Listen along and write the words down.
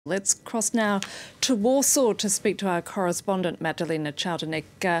Let's cross now to Warsaw to speak to our correspondent, Magdalena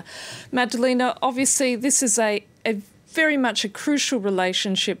Chałdernik. Magdalena, obviously this is a very much a crucial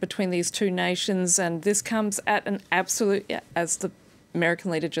relationship between these two nations, and this comes at an absolute, as the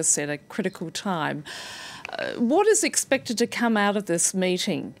American leader just said, a critical time. What is expected to come out of this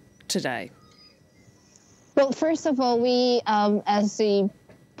meeting today? Well, first of all, we, as the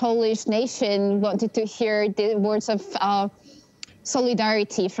Polish nation, wanted to hear the words of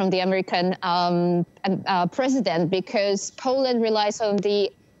solidarity from the American president, because Poland relies on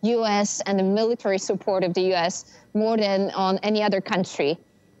the U.S. and the military support of the U.S. more than on any other country.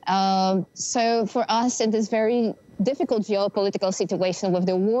 So for us, in this very difficult geopolitical situation with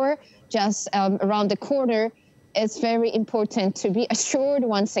the war just around the corner, it's very important to be assured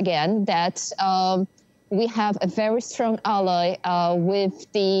once again that we have a very strong ally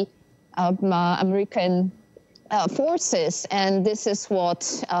with the American forces, and this is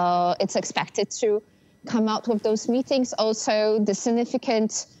what it's expected to come out with those meetings. Also, the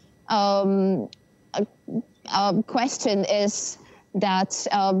significant question is that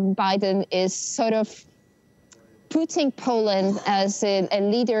Biden is sort of putting Poland as a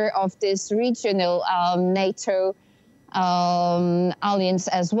leader of this regional NATO alliance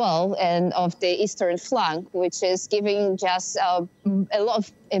as well, and of the eastern flank, which is giving just a lot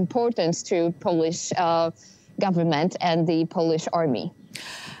of importance to Polish government and the Polish army.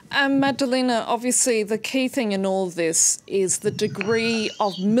 Magdalena, obviously the key thing in all this is the degree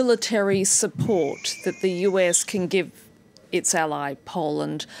of military support that the US can give its ally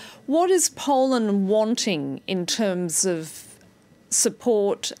Poland. What is Poland wanting in terms of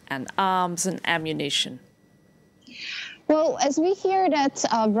support and arms and ammunition? Well, as we hear that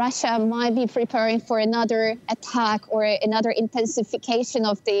Russia might be preparing for another attack or another intensification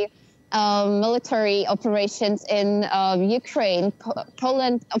of the military operations in Ukraine,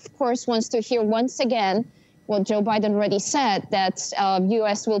 Poland, of course, wants to hear once again what Joe Biden already said, that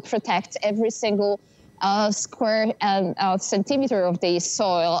U.S. will protect every single square centimeter of the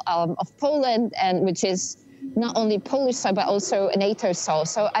soil of Poland, and which is not only Polish soil, but also NATO soil.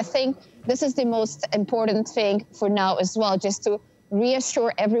 So I think this is the most important thing for now as well, just to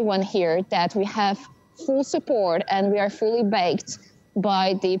reassure everyone here that we have full support and we are fully backed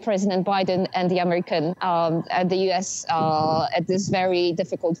by the President Biden and the American and the U.S. At this very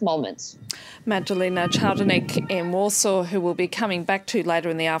difficult moment. Magdalena Chałdernik in Warsaw, who will be coming back to later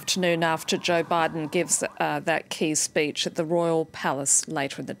in the afternoon after Joe Biden gives that key speech at the Royal Palace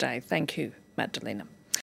later in the day. Thank you, Magdalena.